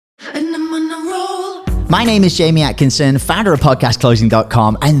My name is Jamie Atkinson, founder of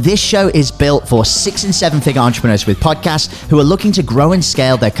podcastclosing.com, and this show is built for 6 and 7 figure entrepreneurs with podcasts who are looking to grow and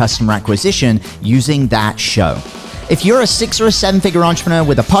scale their customer acquisition using that show. If you're a 6 or a 7 figure entrepreneur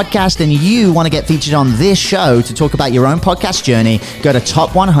with a podcast and you want to get featured on this show to talk about your own podcast journey, go to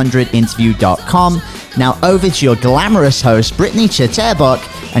top100interview.com. Now over to your glamorous host, Brittany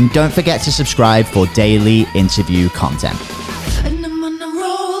Chatterbach, and don't forget to subscribe for daily interview content.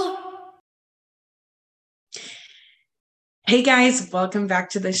 Hey guys, welcome back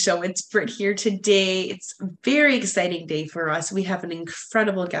to the show. It's Britt here today. It's a very exciting day for us. We have an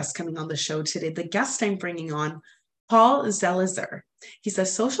incredible guest coming on the show today. The guest I'm bringing on, Paul Zelizer. He's a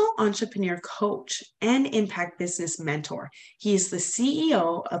social entrepreneur coach and impact business mentor. He is the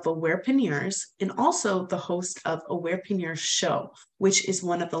CEO of Awarepreneurs and also the host of Awarepreneurs Show, which is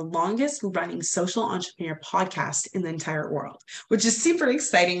one of the longest running social entrepreneur podcasts in the entire world, which is super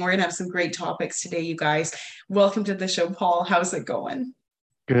exciting. We're going to have some great topics today, you guys. Welcome to the show, Paul. How's it going?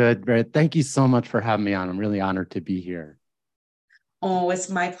 Good, Britt. Thank you so much for having me on. I'm really honored to be here. Oh, it's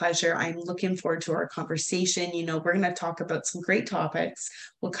my pleasure. I'm looking forward to our conversation. You know, we're going to talk about some great topics.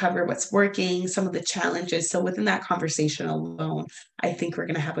 We'll cover what's working, some of the challenges. So within that conversation alone, I think we're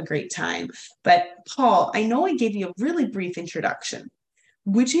going to have a great time. But Paul, I know I gave you a really brief introduction.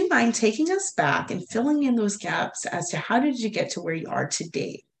 Would you mind taking us back and filling in those gaps as to how did you get to where you are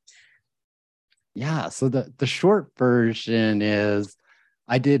today? Yeah, so the short version is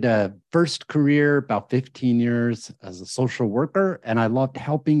I did a first career about 15 years as a social worker, and I loved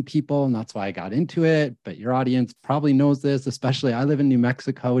helping people, and that's why I got into it. But your audience probably knows this, especially I live in New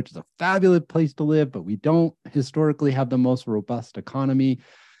Mexico, which is a fabulous place to live, but we don't historically have the most robust economy.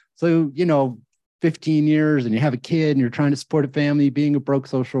 So, 15 years and you have a kid and you're trying to support a family, being a broke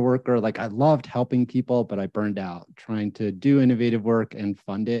social worker, like I loved helping people, but I burned out trying to do innovative work and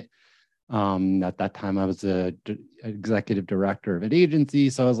fund it. At that time, I was a executive director of an agency.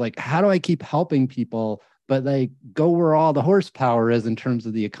 So I was like, how do I keep helping people, but like go where all the horsepower is in terms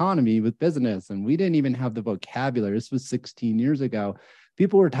of the economy with business? And we didn't even have the vocabulary. This was 16 years ago.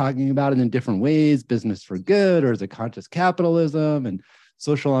 People were talking about it in different ways, business for good, or is it conscious capitalism? And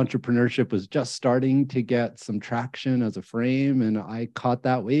social entrepreneurship was just starting to get some traction as a frame. And I caught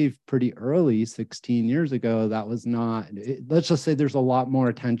that wave pretty early, 16 years ago. That was not, let's just say there's a lot more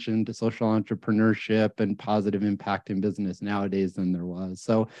attention to social entrepreneurship and positive impact in business nowadays than there was.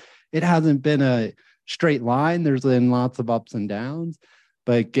 So it hasn't been a straight line. There's been lots of ups and downs,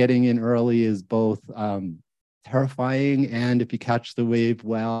 but getting in early is both terrifying, and if you catch the wave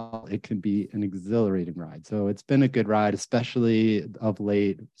well, it can be an exhilarating ride. So it's been a good ride, especially of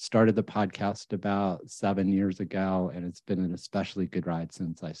late. Started the podcast about 7 years ago, and it's been an especially good ride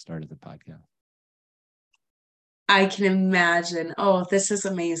since I started the podcast. I can imagine. Oh, this is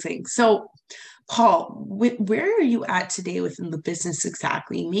amazing. So, Paul, where are you at today within the business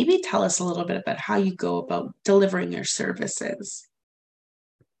exactly? Maybe tell us a little bit about how you go about delivering your services.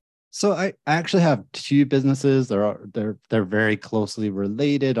 So I actually have two businesses. They're very closely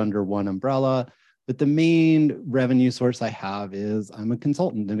related under one umbrella, but the main revenue source I have is I'm a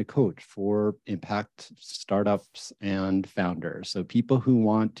consultant and a coach for impact startups and founders. So people who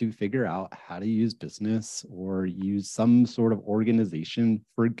want to figure out how to use business or use some sort of organization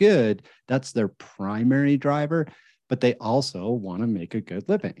for good. That's their primary driver, but they also want to make a good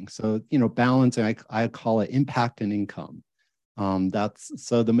living. So, balancing, I call it impact and income.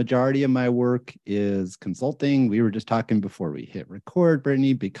 So the majority of my work is consulting. We were just talking before we hit record,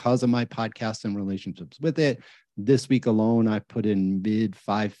 Brittany, because of my podcast and relationships with it. This week alone, I put in mid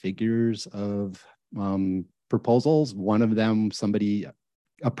 5 figures of proposals. One of them, somebody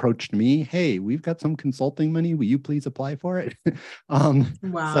approached me, hey, we've got some consulting money. Will you please apply for it?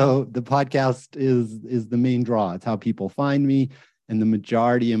 Wow. So the podcast is the main draw. It's how people find me. And the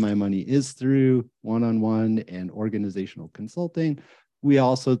majority of my money is through one-on-one and organizational consulting. We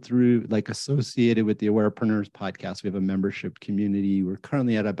also associated with the Awarepreneurs podcast, we have a membership community. We're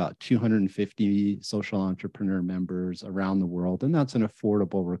currently at about 250 social entrepreneur members around the world, and that's an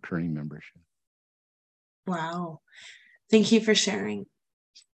affordable recurring membership. Wow. Thank you for sharing.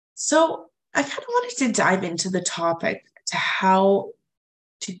 So I kind of wanted to dive into the topic to how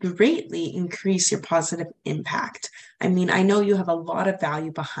to greatly increase your positive impact. I mean, I know you have a lot of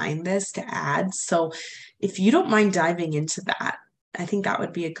value behind this to add. So if you don't mind diving into that, I think that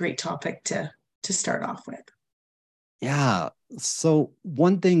would be a great topic to start off with. Yeah. So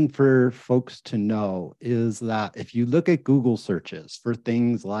one thing for folks to know is that if you look at Google searches for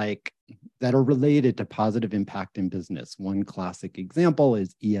things like that are related to positive impact in business, one classic example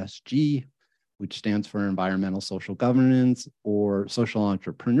is ESG, which stands for environmental social governance or social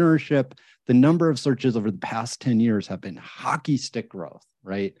entrepreneurship, the number of searches over the past 10 years have been hockey stick growth,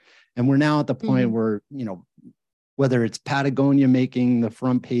 right? And we're now at the point where, whether it's Patagonia making the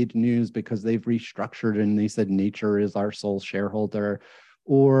front page news because they've restructured and they said nature is our sole shareholder,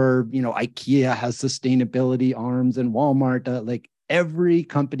 or, IKEA has sustainability arms and Walmart, like every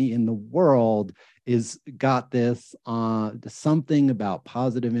company in the world is got this something about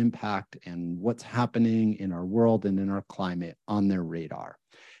positive impact and what's happening in our world and in our climate on their radar.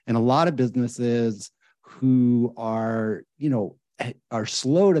 And a lot of businesses who are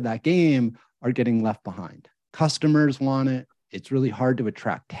slow to that game are getting left behind. Customers want it. It's really hard to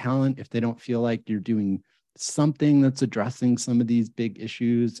attract talent if they don't feel like you're doing something that's addressing some of these big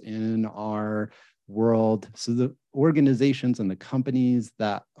issues in our world. So the organizations and the companies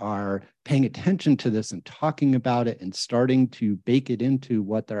that are paying attention to this and talking about it and starting to bake it into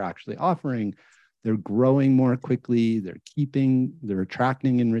what they're actually offering, they're growing more quickly, they're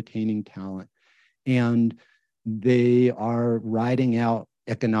attracting and retaining talent, and they are riding out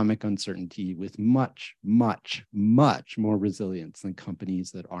economic uncertainty with much, much, much more resilience than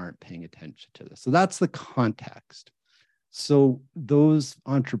companies that aren't paying attention to this. So that's the context. So those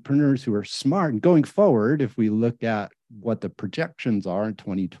entrepreneurs who are smart, and going forward, if we look at what the projections are in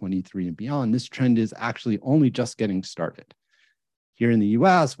 2023 and beyond, this trend is actually only just getting started. Here in the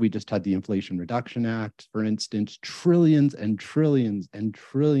US, we just had the Inflation Reduction Act, for instance, trillions and trillions and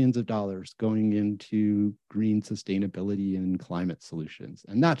trillions of dollars going into green sustainability and climate solutions.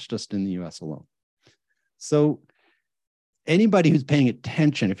 And that's just in the US alone. So anybody who's paying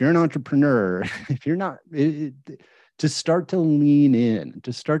attention, if you're an entrepreneur, if you're not, to start to lean in,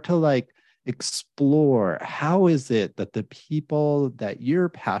 to start to explore how is it that the people that you're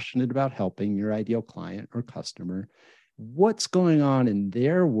passionate about helping, your ideal client or customer, what's going on in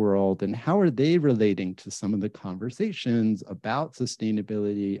their world and how are they relating to some of the conversations about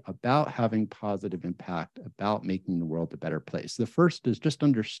sustainability, about having positive impact, about making the world a better place. The first is just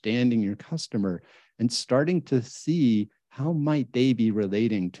understanding your customer and starting to see how might they be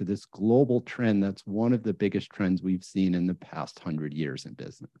relating to this global trend that's one of the biggest trends we've seen in the past 100 years in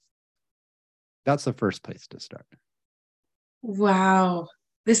business. That's the first place to start. Wow,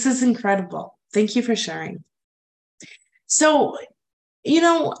 this is incredible. Thank you for sharing. So,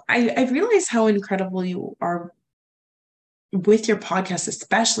 I realize how incredible you are with your podcast,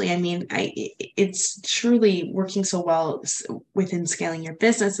 especially. I mean, it's truly working so well within scaling your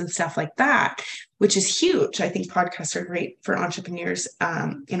business and stuff like that, which is huge. I think podcasts are great for entrepreneurs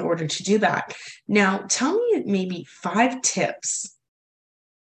in order to do that. Now, tell me maybe 5 tips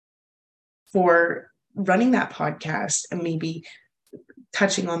for running that podcast and maybe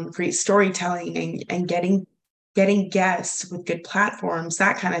touching on great storytelling and getting guests with good platforms,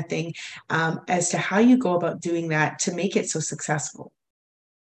 that kind of thing, as to how you go about doing that to make it so successful.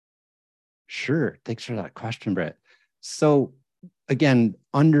 Sure. Thanks for that question, Brett. So again,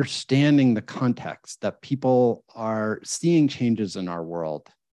 understanding the context that people are seeing changes in our world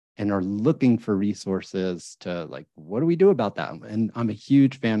and are looking for resources to what do we do about that? And I'm a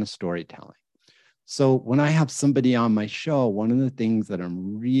huge fan of storytelling. So when I have somebody on my show, one of the things that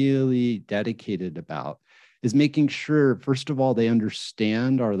I'm really dedicated about is making sure, first of all, they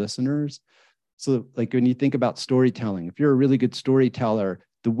understand our listeners. So when you think about storytelling, if you're a really good storyteller,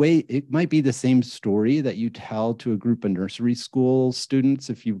 the way it might be the same story that you tell to a group of nursery school students,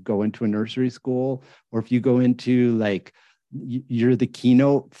 if you go into a nursery school, or if you go into you're the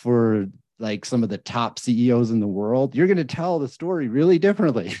keynote for some of the top CEOs in the world, you're going to tell the story really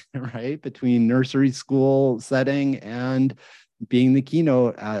differently, right? Between nursery school setting and being the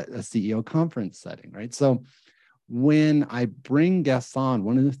keynote at a CEO conference setting, right? So when I bring guests on,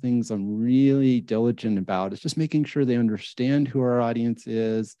 one of the things I'm really diligent about is just making sure they understand who our audience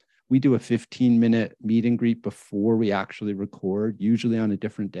is. We do a 15-minute meet and greet before we actually record, usually on a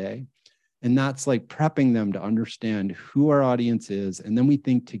different day. And that's prepping them to understand who our audience is. And then we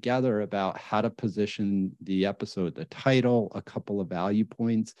think together about how to position the episode, the title, a couple of value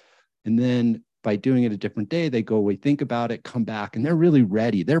points. And then by doing it a different day, they go away, think about it, come back, and they're really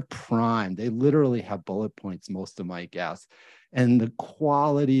ready. They're primed. They literally have bullet points, most of my guests. And the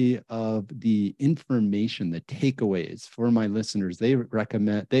quality of the information, the takeaways for my listeners, they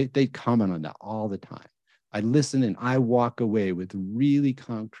recommend, they comment on that all the time. I listen and I walk away with really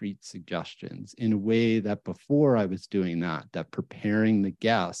concrete suggestions in a way that before I was doing that preparing the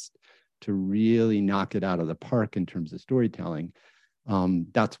guest to really knock it out of the park in terms of storytelling.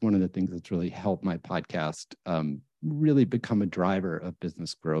 That's one of the things that's really helped my podcast really become a driver of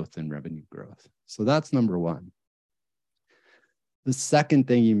business growth and revenue growth. So that's number one. The second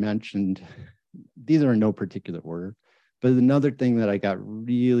thing you mentioned these are in no particular order. But another thing that I got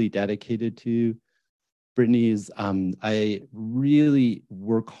really dedicated to, Brittany, is I really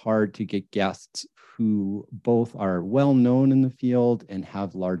work hard to get guests who both are well known in the field and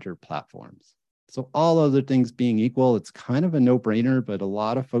have larger platforms. So all other things being equal, it's kind of a no-brainer, but a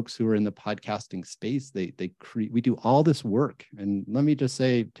lot of folks who are in the podcasting space, we do all this work. And let me just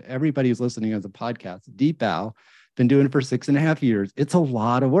say to everybody who's listening as a podcast, deep bow, been doing it for 6.5 years. It's a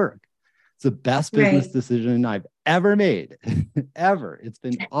lot of work. It's the best business decision I've ever made, ever. It's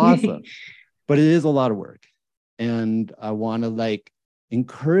been awesome, but it is a lot of work. And I want to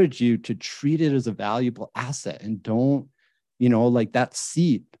encourage you to treat it as a valuable asset and don't, like that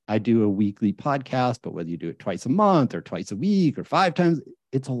seat. I do a weekly podcast, but whether you do it twice a month or twice a week or 5 times,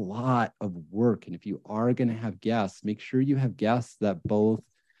 it's a lot of work. And if you are going to have guests, make sure you have guests that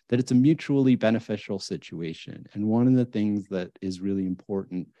it's a mutually beneficial situation. And one of the things that is really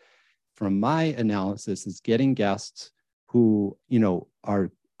important from my analysis is getting guests who,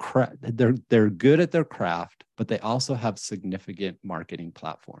 they're good at their craft, but they also have significant marketing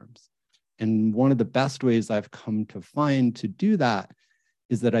platforms. And one of the best ways I've come to find to do that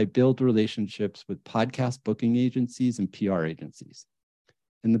is that I build relationships with podcast booking agencies and PR agencies.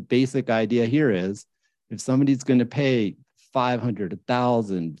 And the basic idea here is if somebody's going to pay $500,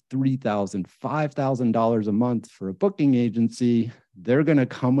 $1,000, $3,000, $5,000 a month for a booking agency, they're going to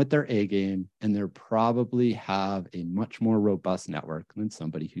come with their A game, and they'll probably have a much more robust network than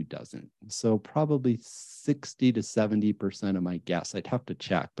somebody who doesn't. So probably 60 to 70% of my guests, I'd have to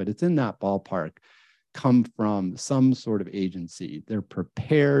check, but it's in that ballpark, come from some sort of agency. They're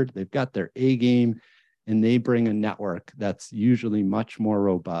prepared, they've got their A game, and they bring a network that's usually much more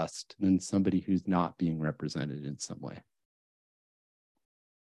robust than somebody who's not being represented in some way.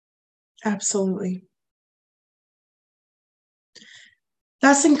 Absolutely.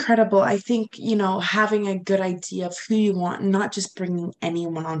 That's incredible. I think, having a good idea of who you want, and not just bringing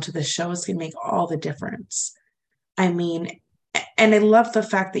anyone onto the show, is going to make all the difference. I mean, and I love the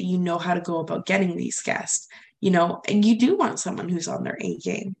fact that you know how to go about getting these guests, and you do want someone who's on their A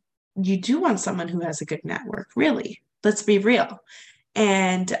game. You do want someone who has a good network, really. Let's be real.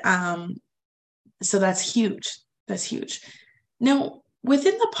 And so that's huge. That's huge. Now,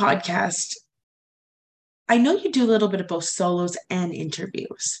 within the podcast, I know you do a little bit of both solos and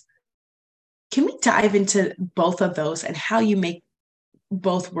interviews. Can we dive into both of those and how you make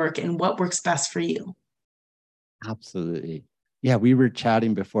both work and what works best for you? Absolutely. Yeah, we were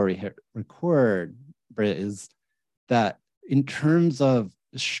chatting before we hit record, Britt, is that in terms of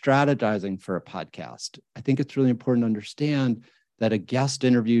strategizing for a podcast, I think it's really important to understand that a guest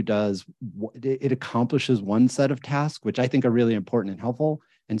interview it accomplishes one set of tasks, which I think are really important and helpful,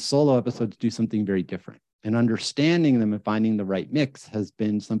 and solo episodes do something very different. And understanding them and finding the right mix has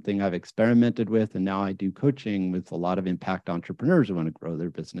been something I've experimented with. And now I do coaching with a lot of impact entrepreneurs who want to grow their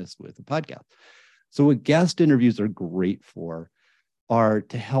business with a podcast. So what guest interviews are great for are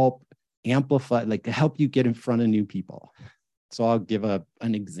to help amplify, to help you get in front of new people. So I'll give an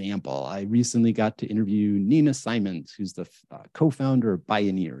example. I recently got to interview Nina Simons, who's the co-founder of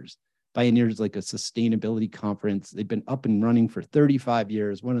Bioneers. Bioneers is like a sustainability conference. They've been up and running for 35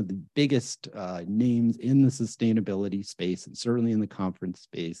 years, one of the biggest names in the sustainability space, and certainly in the conference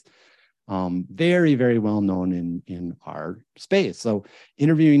space. Very, very well known in our space. So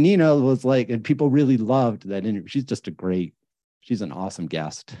interviewing Nina was and people really loved that interview. She's an awesome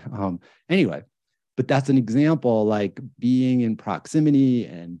guest. Anyway, but that's an example, being in proximity,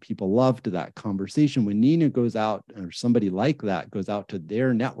 and people loved that conversation. When Nina goes out, or somebody like that goes out to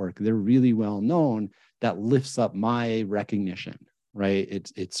their network, they're really well known, that lifts up my recognition,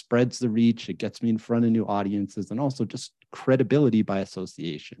 right? It spreads the reach, it gets me in front of new audiences, and also just credibility by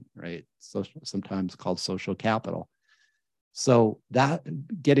association, right? So sometimes called social capital. So that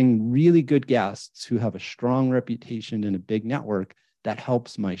getting really good guests who have a strong reputation and a big network, that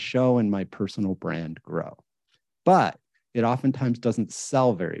helps my show and my personal brand grow. But it oftentimes doesn't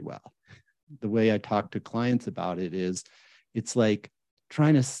sell very well. The way I talk to clients about it is, it's like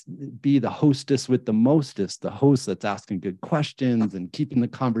trying to be the hostess with the mostest, the host that's asking good questions and keeping the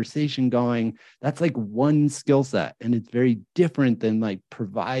conversation going. That's one skill set. And it's very different than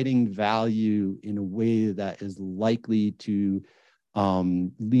providing value in a way that is likely to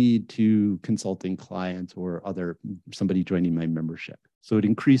lead to consulting clients or somebody joining my membership. So it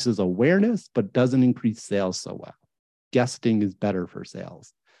increases awareness, but doesn't increase sales so well. Guesting is better for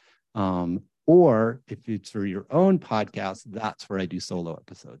sales. Or if it's for your own podcast, that's where I do solo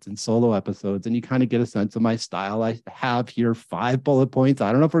episodes. And you kind of get a sense of my style. I have here 5 bullet points.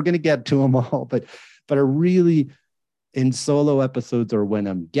 I don't know if we're going to get to them all, but I really, in solo episodes or when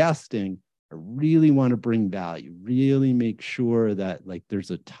I'm guesting, I really want to bring value, really make sure that like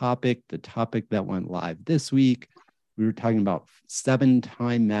there's a topic, the topic that went live this week. We were talking about 7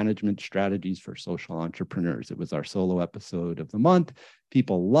 time management strategies for social entrepreneurs. It was our solo episode of the month.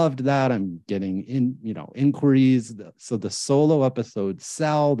 People loved that. I'm getting inquiries. So the solo episodes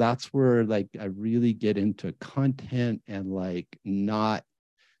sell. That's where like I really get into content and like not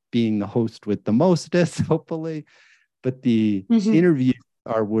being the host with the mostest, hopefully. But the interviews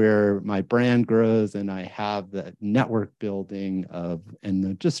are where my brand grows and I have the network building of, and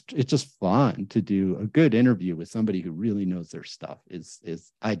it's just fun to do a good interview with somebody who really knows their stuff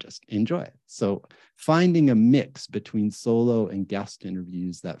is I just enjoy it. So finding a mix between solo and guest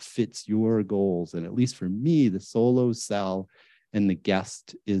interviews that fits your goals. And at least for me, the solo sell and the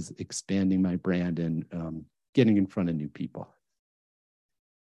guest is expanding my brand and getting in front of new people.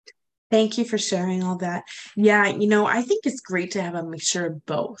 Thank you for sharing all that. Yeah, I think it's great to have a mixture of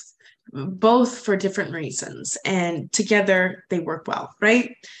both for different reasons, and together they work well,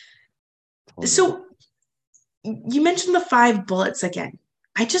 right? Totally. So you mentioned the 5 bullets again.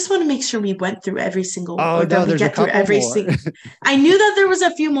 I just want to make sure we went through every single, or that we get through every single. I knew that there was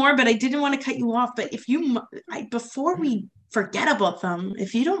a few more, but I didn't want to cut you off. But before we forget about them,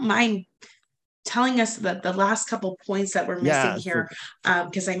 if you don't mind telling us the last couple points that we're missing here,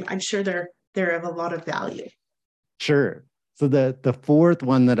 because I'm sure they're of a lot of value. Sure. So the 4th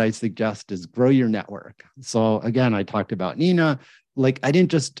one that I suggest is grow your network. So again, I talked about Nina. Like I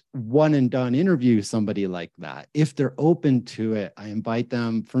didn't just one and done interview somebody like that. If they're open to it, I invite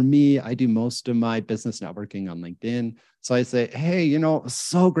them. For me, I do most of my business networking on LinkedIn. So I say, hey,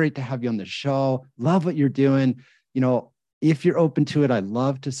 so great to have you on the show. Love what you're doing. If you're open to it, I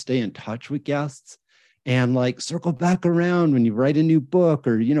love to stay in touch with guests and like circle back around when you write a new book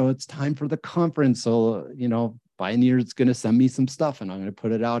or, it's time for the conference. So, Pioneer's going to send me some stuff and I'm going to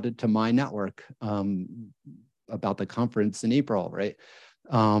put it out into my network about the conference in April, right?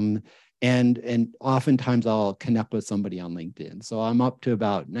 And oftentimes I'll connect with somebody on LinkedIn. So I'm up to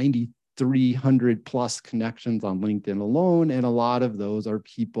about 9,300 plus connections on LinkedIn alone. And a lot of those are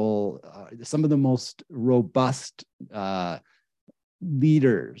people, some of the most robust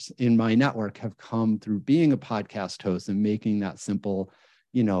leaders in my network have come through being a podcast host and making that simple,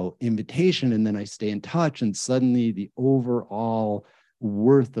 invitation. And then I stay in touch and suddenly the overall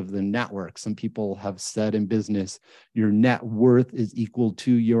worth of the network. Some people have said in business, your net worth is equal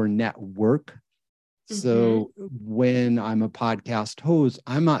to your network. So when I'm a podcast host,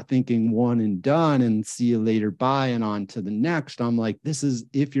 I'm not thinking one and done and see you later, bye, and on to the next. I'm like, this is,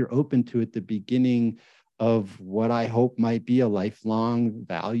 if you're open to it, the beginning of what I hope might be a lifelong,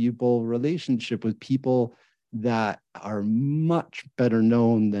 valuable relationship with people that are much better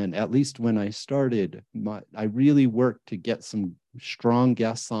known than, at least when I started. I really worked to get some strong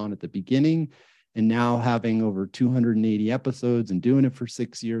guests on at the beginning, and now having over 280 episodes and doing it for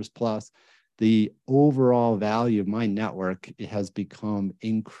 6 years plus, the overall value of my network, it has become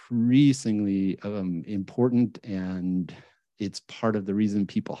increasingly important, and it's part of the reason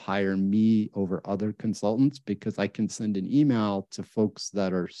people hire me over other consultants, because I can send an email to folks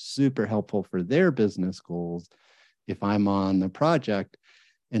that are super helpful for their business goals if I'm on the project.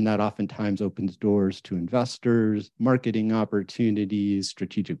 And that oftentimes opens doors to investors, marketing opportunities,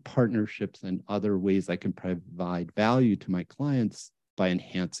 strategic partnerships, and other ways I can provide value to my clients by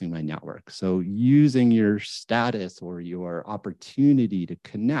enhancing my network. So using your status or your opportunity to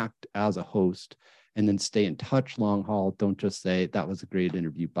connect as a host and then stay in touch long haul. Don't just say, that was a great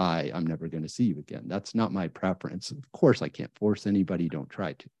interview, bye, I'm never going to see you again. That's not my preference. Of course, I can't force anybody, don't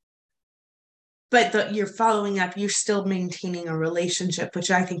try to. But you're following up, you're still maintaining a relationship,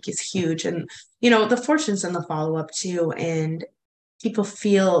 which I think is huge. And, the fortune's in the follow-up too. And people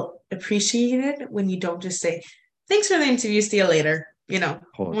feel appreciated when you don't just say, thanks for the interview, see you later.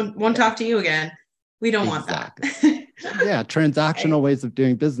 Won't talk to you again. We don't want that. Yeah, transactional ways of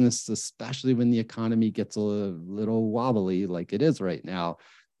doing business, especially when the economy gets a little wobbly like it is right now.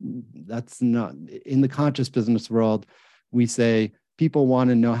 That's not, in the conscious business world, we say people want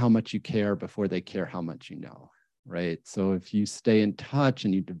to know how much you care before they care how much you know, right? So if you stay in touch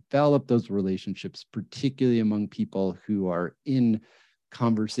and you develop those relationships, particularly among people who are in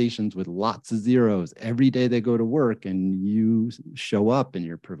conversations with lots of zeros every day they go to work, and you show up and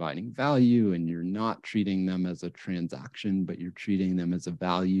you're providing value and you're not treating them as a transaction, but you're treating them as a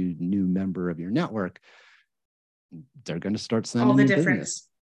valued new member of your network, they're going to start sending all the you difference. Business.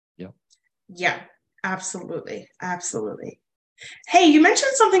 Yep. Yeah, absolutely. Absolutely. Hey, you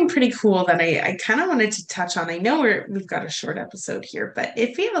mentioned something pretty cool that I kind of wanted to touch on. I know we've got a short episode here, but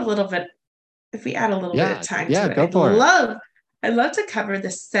if we add a little bit of time to it, I'd love to cover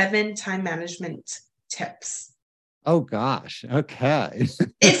the 7 time management tips. Oh gosh. Okay.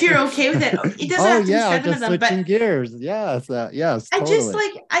 If you're okay with it. It doesn't Oh have to be yeah, 7 of just them, but switching gears. Yes, yes, I just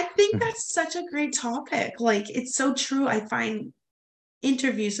totally. I think that's such a great topic. Like, it's so true. I find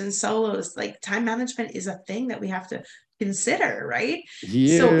interviews and solos, like time management is a thing that we have to consider, right? So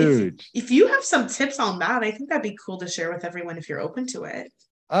Huge. if you have some tips on that, I think that'd be cool to share with everyone if you're open to it.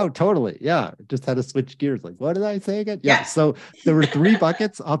 Oh, totally. Yeah. Just had to switch gears. Like, what did I say again? Yeah. Yeah. So there were 3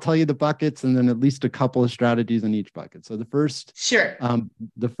 buckets. I'll tell you the buckets and then at least a couple of strategies in each bucket. So Sure.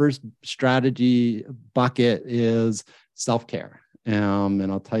 the first strategy bucket is self-care.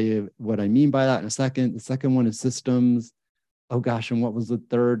 And I'll tell you what I mean by that in a second. The second one is systems. Oh gosh, and what was the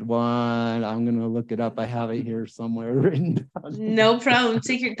third one? I'm gonna look it up. I have it here somewhere written down. No problem.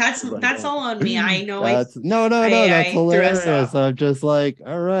 Take your that's all on me. I know That's no, that's I threw us hilarious. off. I'm just like,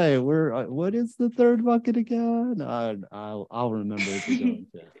 all right, what is the third bucket again? I'll remember as we go into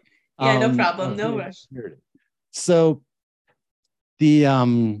it. Yeah, no Oh, problem. No rush. here it is. So the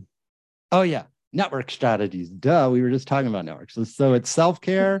oh yeah, network strategies. Duh, we were just talking about networks. So it's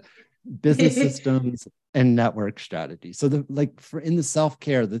self-care, business systems, and network strategy. So in the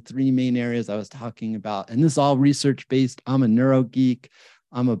self-care, the 3 main areas I was talking about, and this is all research-based. I'm a neuro geek.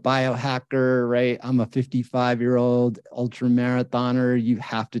 I'm a biohacker, right? I'm a 55-year-old ultra marathoner. You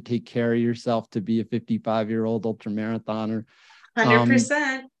have to take care of yourself to be a 55-year-old ultra marathoner.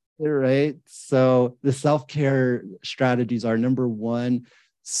 100%. Right. So the self-care strategies are number one,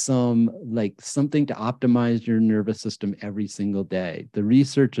 something to optimize your nervous system every single day. The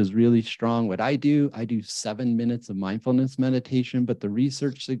research is really strong. What I do 7 minutes of mindfulness meditation, but the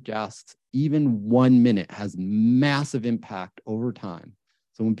research suggests even 1 minute has massive impact over time.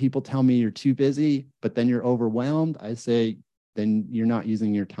 So when people tell me you're too busy, but then you're overwhelmed, I say, then you're not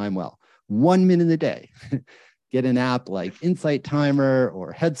using your time well. 1 minute a day. Get an app like Insight Timer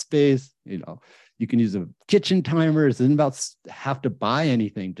or Headspace. You can use a kitchen timer. It doesn't about have to buy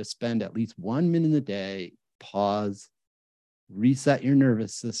anything. Just spend at least 1 minute a day, pause, reset your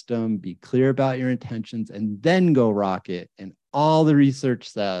nervous system, be clear about your intentions, and then go rock it. And all the research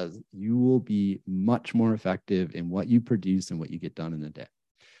says you will be much more effective in what you produce and what you get done in a day.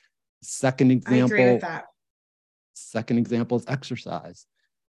 I agree with that. Second example is exercise.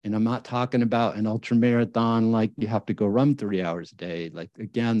 And I'm not talking about an ultra marathon like you have to go run 3 hours a day. Like,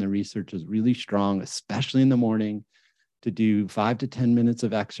 again, the research is really strong, especially in the morning, to do 5 to 10 minutes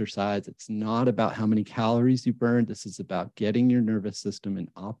of exercise. It's not about how many calories you burn. This is about getting your nervous system in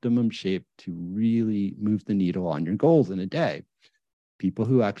optimum shape to really move the needle on your goals in a day. People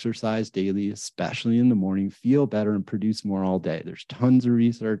who exercise daily, especially in the morning, feel better and produce more all day. There's tons of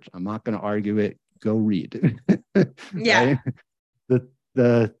research. I'm not going to argue it. Go read. Yeah. Right?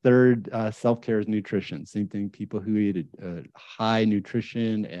 The third self-care is nutrition. Same thing, people who eat a high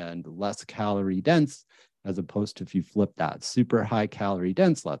nutrition and less calorie dense, as opposed to if you flip that, super high calorie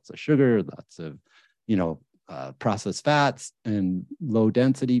dense, lots of sugar, lots of, processed fats and low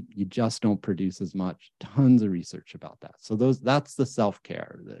density, you just don't produce as much. Tons of research about that. So that's the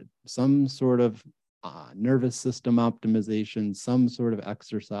self-care, some sort of nervous system optimization, some sort of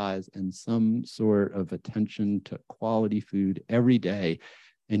exercise, and some sort of attention to quality food every day.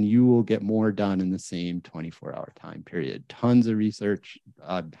 And you will get more done in the same 24-hour time period. Tons of research.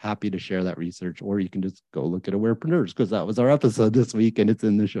 I'm happy to share that research, or you can just go look at Awarepreneurs, because that was our episode this week and it's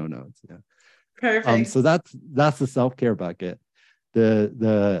in the show notes. Yeah. Perfect. So that's the self-care bucket.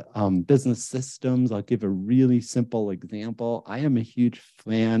 The business systems, I'll give a really simple example. I am a huge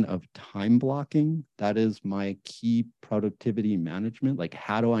fan of time blocking. That is my key productivity management. Like,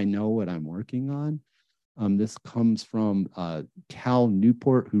 how do I know what I'm working on? This comes from Cal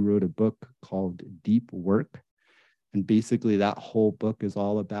Newport, who wrote a book called Deep Work. And basically that whole book is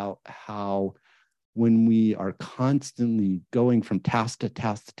all about how when we are constantly going from task to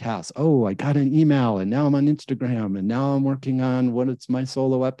task to task, oh, I got an email and now I'm on Instagram and now I'm working on what it's my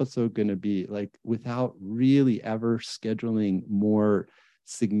solo episode going to be, like, without really ever scheduling more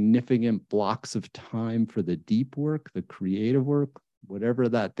significant blocks of time for the deep work, the creative work, whatever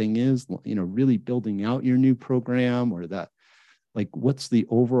that thing is, really building out your new program, or that, like, what's the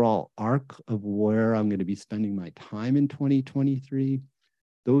overall arc of where I'm going to be spending my time in 2023.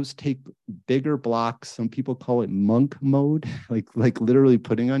 Those take bigger blocks. Some people call it monk mode, like literally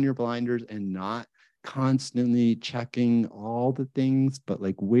putting on your blinders and not constantly checking all the things, but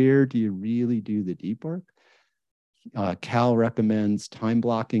like, where do you really do the deep work? Cal recommends time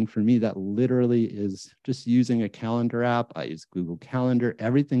blocking. For me, that literally is just using a calendar app. I use Google Calendar.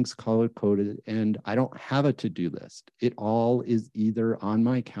 Everything's color coded, and I don't have a to-do list. It all is either on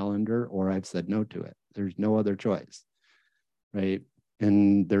my calendar or I've said no to it. There's no other choice. right?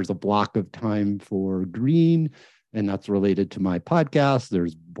 And there's a block of time for green, and that's related to my podcast.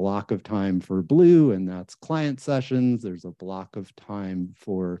 There's block of time for blue, and that's client sessions. There's a block of time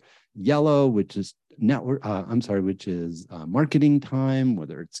for yellow, which is which is marketing time,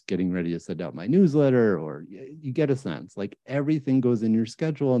 whether it's getting ready to send out my newsletter, or you get a sense. Like, everything goes in your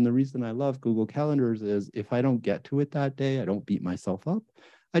schedule. And the reason I love Google Calendars is if I don't get to it that day, I don't beat myself up.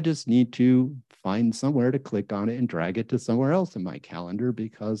 I just need to find somewhere to click on it and drag it to somewhere else in my calendar,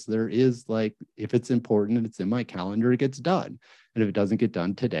 because there is, like, if it's important and it's in my calendar, it gets done. And if it doesn't get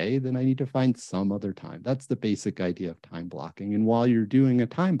done today, then I need to find some other time. That's the basic idea of time blocking. And while you're doing a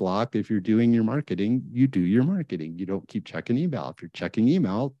time block, if you're doing your marketing, you do your marketing. You don't keep checking email. If you're checking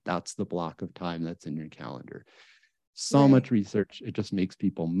email, that's the block of time that's in your calendar. So much research. It just makes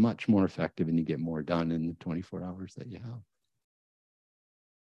people much more effective, and you get more done in the 24 hours that you have.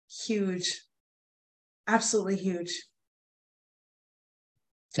 Huge. Absolutely huge.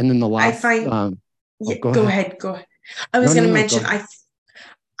 And then the last, I find, go ahead. Go ahead. I was going to mention, go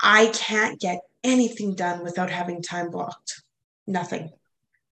I can't get anything done without having time blocked. Nothing.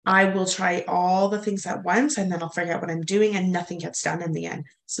 I will try all the things at once, and then I'll forget what I'm doing, and nothing gets done in the end.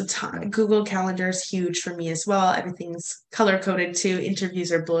 So Google Calendar is huge for me as well. Everything's color coded too.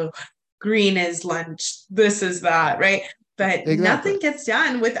 Interviews are blue. Green is lunch. This is that, right? But nothing gets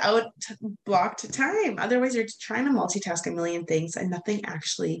done without blocked time. Otherwise, you're trying to multitask a million things, and nothing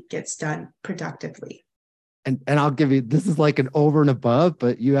actually gets done productively. And I'll give you, this is like an over and above,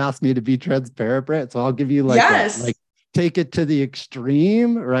 but you asked me to be transparent, Brett. So I'll give you like take it to the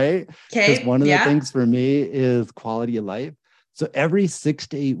extreme, right? Okay. Because one of the things for me is quality of life. So every 6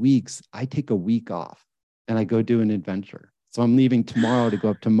 to 8 weeks, I take a week off and I go do an adventure. So I'm leaving tomorrow to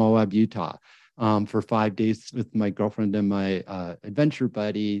go up to Moab, Utah, for 5 days with my girlfriend and my adventure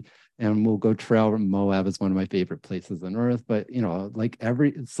buddy. And we'll go trail. Moab is one of my favorite places on earth. But,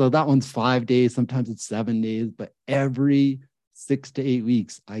 so that one's 5 days. Sometimes it's 7 days. But every 6 to 8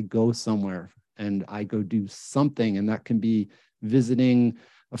 weeks, I go somewhere and I go do something. And that can be visiting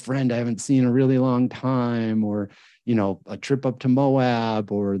a friend I haven't seen in a really long time, or, a trip up to Moab,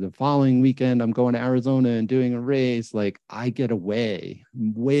 or the following weekend, I'm going to Arizona and doing a race. Like, I get away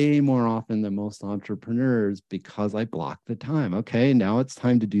way more often than most entrepreneurs because I block the time. Okay, now it's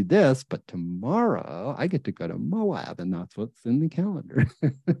time to do this, but tomorrow I get to go to Moab, and that's what's in the calendar.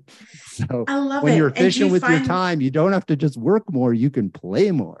 So I love when it. you're efficient with your time, you don't have to just work more, you can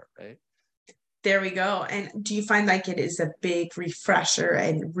play more, right? There we go. And do you find like it is a big refresher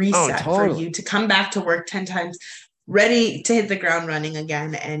and reset for you to come back to work 10 times ready to hit the ground running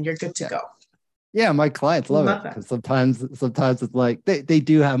again, and you're good to go? Yeah, my clients love it, because sometimes it's like they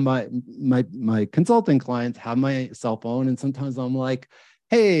do have my consulting clients have my cell phone, and sometimes I'm like,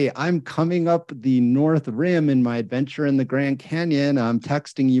 hey, I'm coming up the North Rim in my adventure in the Grand Canyon. I'm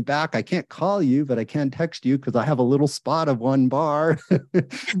texting you back. I can't call you, but I can text you because I have a little spot of 1 bar.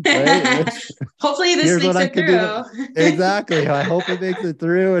 Right? Hopefully this makes it through. Exactly. I hope it makes it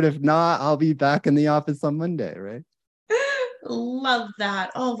through. And if not, I'll be back in the office on Monday, right? Love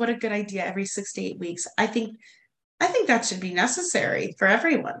that. Oh, what a good idea. Every 6 to 8 weeks. I think that should be necessary for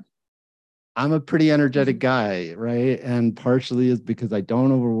everyone. I'm a pretty energetic guy, right? And partially is because I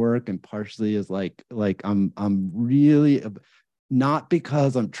don't overwork, and partially is like I'm really, not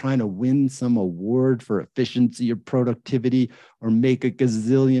because I'm trying to win some award for efficiency or productivity or make a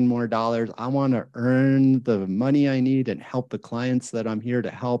gazillion more dollars. I want to earn the money I need and help the clients that I'm here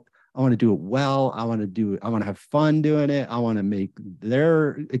to help. I want to do it well. I want to have fun doing it. I want to make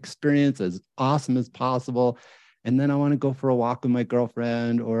their experience as awesome as possible. And then I want to go for a walk with my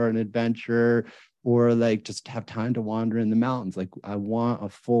girlfriend, or an adventure, or like just have time to wander in the mountains. Like, I want a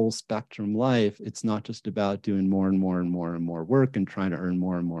full spectrum life. It's not just about doing more and more and more and more work and trying to earn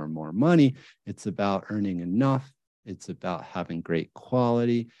more and more and more money. It's about earning enough. It's about having great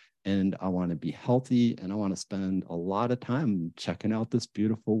quality. And I want to be healthy, and I want to spend a lot of time checking out this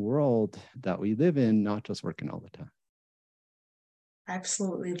beautiful world that we live in, not just working all the time.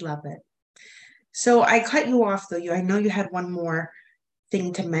 Absolutely love it. So I cut you off, though. I know you had one more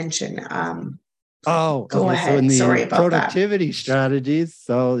thing to mention. Go ahead. So in the Sorry about productivity strategies.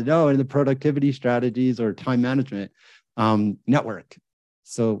 So no, in the productivity strategies or time management, network.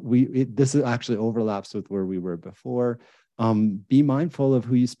 So this actually overlaps with where we were before. Be mindful of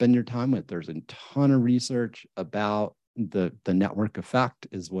who you spend your time with. There's a ton of research about the network effect,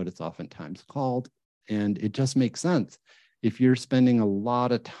 is what it's oftentimes called. And it just makes sense. If you're spending a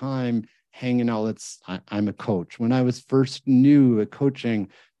lot of time hanging out. I'm a coach. When I was first new at coaching,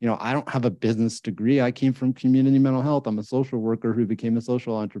 I don't have a business degree. I came from community mental health. I'm a social worker who became a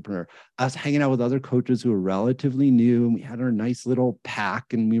social entrepreneur. I was hanging out with other coaches who were relatively new, and we had our nice little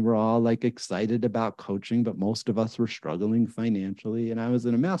pack, and we were all like excited about coaching, but most of us were struggling financially. And I was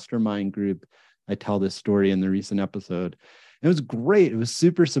in a mastermind group. I tell this story in the recent episode. It was great. It was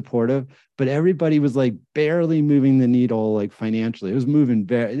super supportive, but everybody was like barely moving the needle, like financially. It was moving,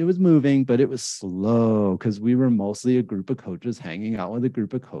 but it was slow because we were mostly a group of coaches hanging out with a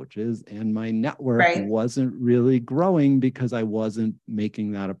group of coaches, and my network wasn't really growing because I wasn't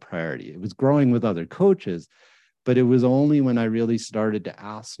making that a priority. It was growing with other coaches, but it was only when I really started to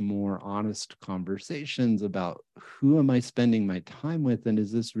ask more honest conversations about who am I spending my time with, and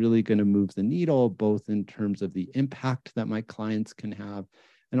is this really going to move the needle, both in terms of the impact that my clients can have,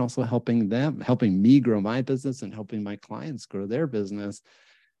 and also helping me grow my business and helping my clients grow their business.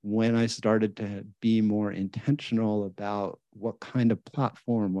 When I started to be more intentional about what kind of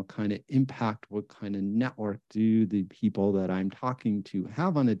platform, what kind of impact, what kind of network do the people that I'm talking to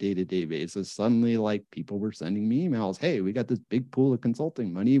have on a day-to-day basis, suddenly like people were sending me emails, hey, we got this big pool of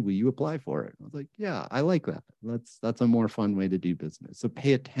consulting money. Will you apply for it? I was like, yeah, I like that. That's a more fun way to do business. So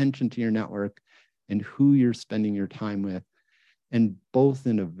pay attention to your network and who you're spending your time with, and both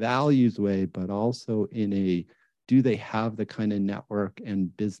in a values way, but also in a, do they have the kind of network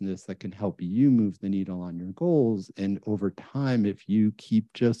and business that can help you move the needle on your goals? And over time, if you keep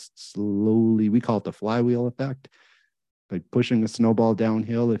just slowly, we call it the flywheel effect, by pushing a snowball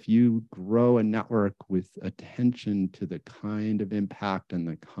downhill, if you grow a network with attention to the kind of impact and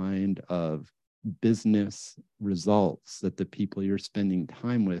the kind of business results that the people you're spending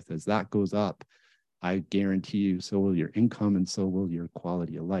time with, as that goes up, I guarantee you, so will your income and so will your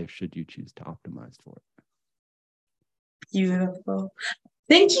quality of life, should you choose to optimize for it. Beautiful.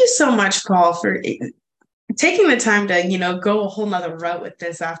 Thank you so much, Paul, for taking the time to, go a whole nother route with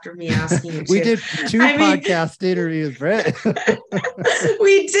this after me asking you to. We did two podcast interviews, Brett.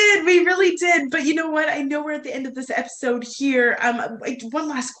 We did. We really did. But you know what? I know we're at the end of this episode here. One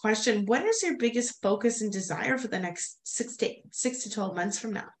last question. What is your biggest focus and desire for the next 6 to 12 months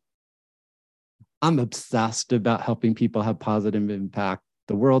from now? I'm obsessed about helping people have positive impact.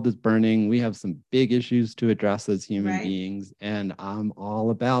 The world is burning. We have some big issues to address as human beings, and I'm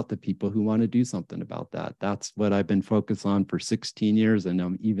all about the people who want to do something about that. That's what I've been focused on for 16 years, and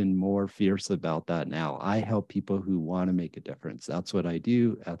I'm even more fierce about that now. I help people who want to make a difference. That's what I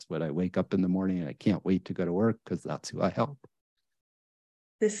do. That's what I wake up in the morning, and I can't wait to go to work because that's who I help.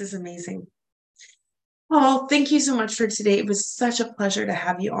 This is amazing. Paul, thank you so much for today. It was such a pleasure to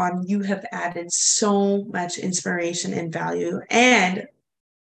have you on. You have added so much inspiration and value, and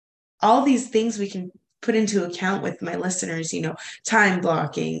all these things we can put into account with my listeners, time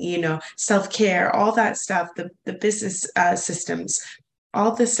blocking, self-care, all that stuff, the business systems,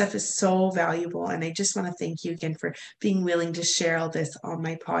 all this stuff is so valuable. And I just want to thank you again for being willing to share all this on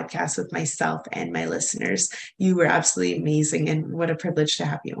my podcast with myself and my listeners. You were absolutely amazing, and what a privilege to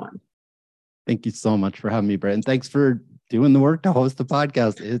have you on. Thank you so much for having me, Brett. And thanks for doing the work to host the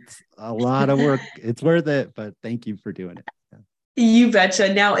podcast. It's a lot of work. It's worth it, but thank you for doing it. You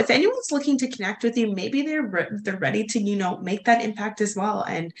betcha. Now, if anyone's looking to connect with you, maybe they're ready to, make that impact as well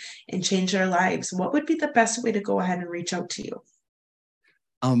and change their lives. What would be the best way to go ahead and reach out to you?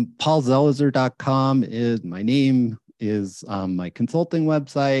 PaulZelizer.com is my name, is my consulting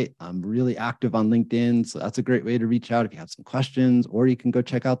website. I'm really active on LinkedIn, so that's a great way to reach out if you have some questions, or you can go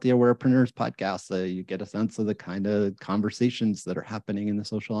check out the Awarepreneurs podcast so you get a sense of the kind of conversations that are happening in the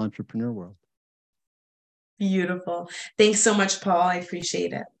social entrepreneur world. Beautiful. Thanks so much, Paul. I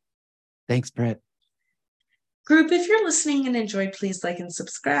appreciate it. Thanks, Brett. Group, if you're listening and enjoyed, please like and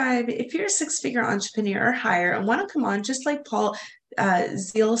subscribe. If you're a six-figure entrepreneur or higher and want to come on, just like Paul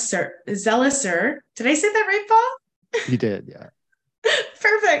Zelizer. Did I say that right, Paul? You did, yeah.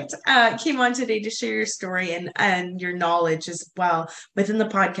 Perfect. Came on today to share your story and your knowledge as well within the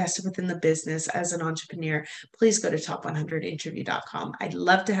podcast, within the business as an entrepreneur. Please go to top100interview.com. I'd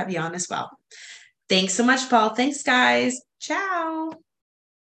love to have you on as well. Thanks so much, Paul. Thanks, guys. Ciao.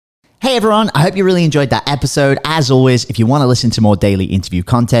 Hey everyone, I hope you really enjoyed that episode. As always, if you want to listen to more daily interview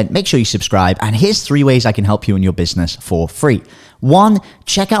content, make sure you subscribe. And here's 3 ways I can help you in your business for free. 1,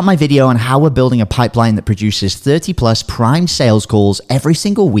 check out my video on how we're building a pipeline that produces 30 plus prime sales calls every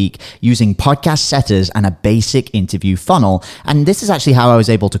single week using podcast setters and a basic interview funnel. And this is actually how I was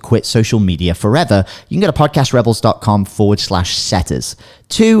able to quit social media forever. You can go to podcastrebels.com/setters.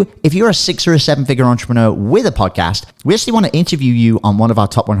 2, if you're a 6 or a 7 figure entrepreneur with a podcast, we actually want to interview you on one of our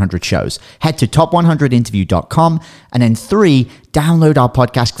top 100 shows. Head to top100interview.com. And then 3, download our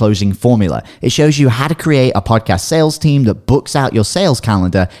podcast closing formula. It shows you how to create a podcast sales team that books out your sales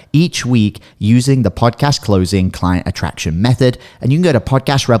calendar each week using the podcast closing client attraction method. And you can go to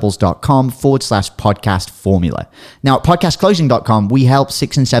podcastrebels.com/podcast formula. Now at podcastclosing.com, we help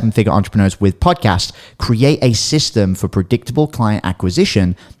 6 and 7 figure entrepreneurs with podcasts create a system for predictable client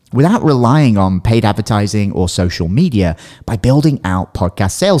acquisition without relying on paid advertising or social media by building out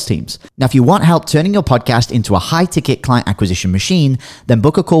podcast sales teams. Now, if you want help turning your podcast into a high-ticket client acquisition machine, then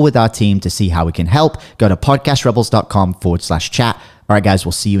book a call with our team to see how we can help. Go to podcastrebels.com/chat. All right, guys,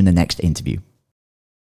 we'll see you in the next interview.